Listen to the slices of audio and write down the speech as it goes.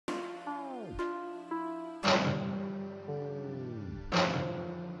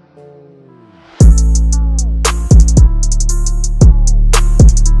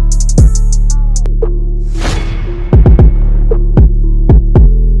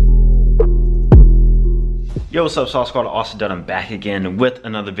Yo, what's up, Sauce Squad? Austin Dunham back again with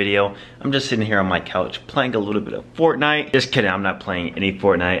another video. I'm just sitting here on my couch playing a little bit of Fortnite. Just kidding, I'm not playing any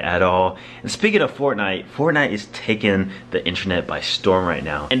Fortnite at all. And speaking of Fortnite, Fortnite is taking the internet by storm right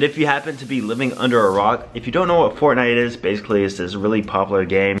now. And if you happen to be living under a rock, if you don't know what Fortnite is, basically it's this really popular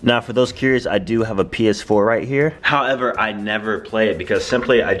game. Now, for those curious, I do have a PS4 right here. However, I never play it because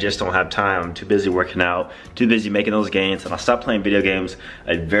simply I just don't have time. I'm too busy working out, too busy making those gains, and I stopped playing video games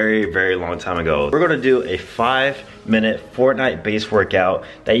a very, very long time ago. We're gonna do a 5-minute Fortnite based workout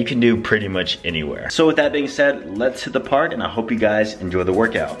that you can do pretty much anywhere. So with that being said, let's hit the park, and I hope you guys enjoy the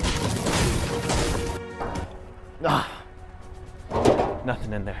workout.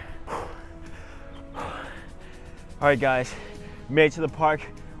 Nothing in there. All right guys, made it to the park.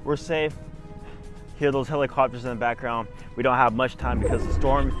 We're safe. Hear those helicopters in the background. We don't have much time because the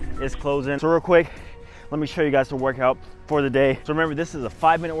storm is closing. So real quick, let me show you guys the workout for the day. So remember, this is a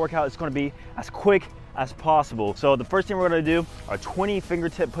 5-minute workout. It's gonna be as quick as possible. So the first thing we're gonna do are 20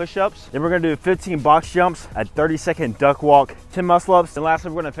 fingertip push-ups. Then we're gonna do 15 box jumps, a 30-second duck walk, 10 muscle-ups, and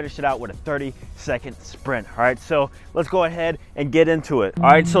lastly, we're gonna finish it out with a 30-second sprint. All right, so let's go ahead and get into it. All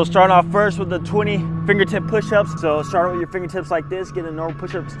right, so starting off first with the 20 fingertip push-ups. So start with your fingertips like this, get a normal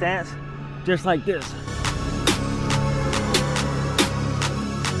push-up stance, just like this.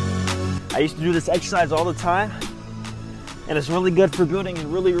 I used to do this exercise all the time, and it's really good for building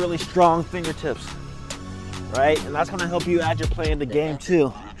really, really strong fingertips. Right? And that's gonna help you as you're playing the game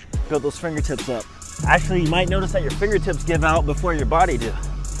too. Build those fingertips up. Actually, you might notice that your fingertips give out before your body do.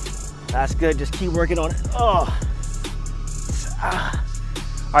 That's good, just keep working on it. Oh.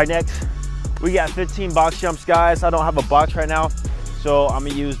 All right, next, we got 15 box jumps, guys. I don't have a box right now, so I'm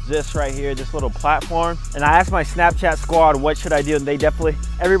gonna use this right here, this little platform. And I asked my Snapchat squad, what should I do? And they definitely,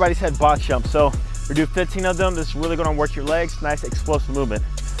 everybody said box jump. So we do 15 of them. This is really gonna work your legs, nice explosive movement.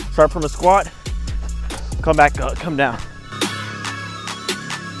 Start from a squat, come back up, come down.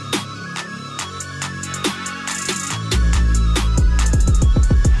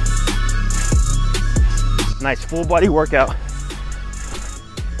 Nice full body workout.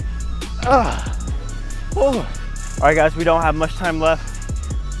 All right guys, we don't have much time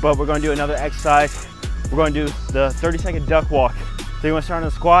left, but we're gonna do another exercise. We're gonna do the 30-second duck walk. So you wanna start on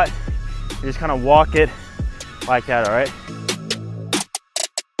the squat, you just kind of walk it like that, all right?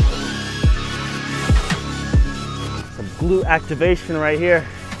 Glute activation right here.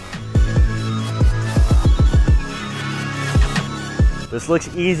 This looks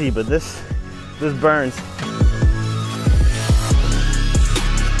easy, but this burns.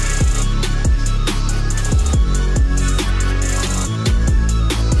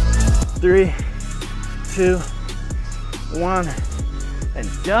 Three, two, one, and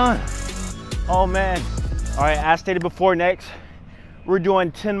done. Oh man. All right, as stated before, next, we're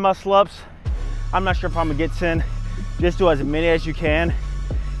doing 10 muscle ups. I'm not sure if I'm gonna get 10. Just do as many as you can.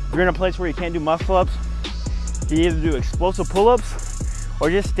 If you're in a place where you can't do muscle ups, you can either do explosive pull-ups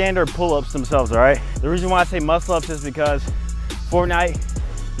or just standard pull-ups themselves, all right? The reason why I say muscle ups is because Fortnite,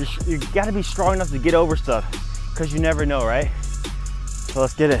 you gotta be strong enough to get over stuff because you never know, right? So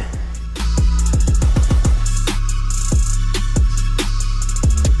let's get it.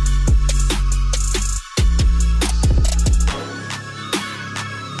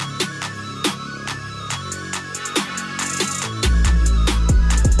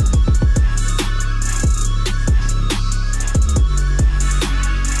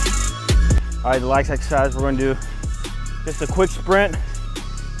 All right, the last exercise, we're gonna do just a quick sprint,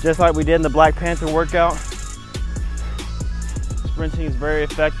 just like we did in the Black Panther workout. Sprinting is very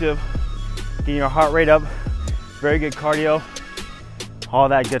effective, getting your heart rate up, very good cardio, all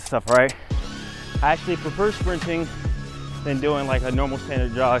that good stuff, right? I actually prefer sprinting than doing like a normal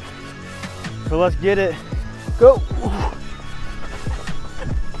standard jog. So let's get it, go.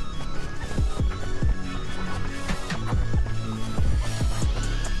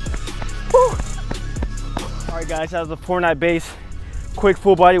 All right guys, that was a Fortnite base, quick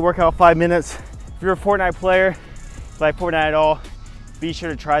full body workout, 5 minutes. If you're a Fortnite player, like Fortnite at all, be sure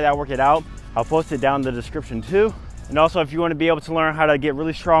to try that, work it out. I'll post it down in the description too. And also, if you want to be able to learn how to get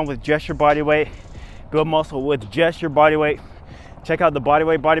really strong with just your body weight, build muscle with just your body weight, check out the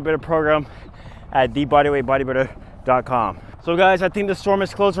Bodyweight Bodybuilder program at thebodyweightbodybuilder.com. So guys, I think the storm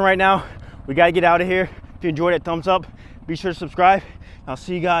is closing right now. We got to get out of here. If you enjoyed it, thumbs up. Be sure to subscribe. I'll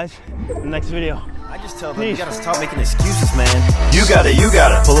see you guys in the next video. I just tell them, you gotta stop making excuses, man. You gotta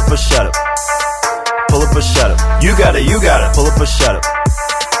pull up or shut up. Pull up or shut up. You gotta pull up or shut up.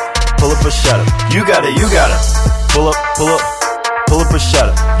 Pull up or shut up. You gotta pull up or shut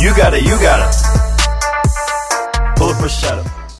up. You gotta pull up or shut up.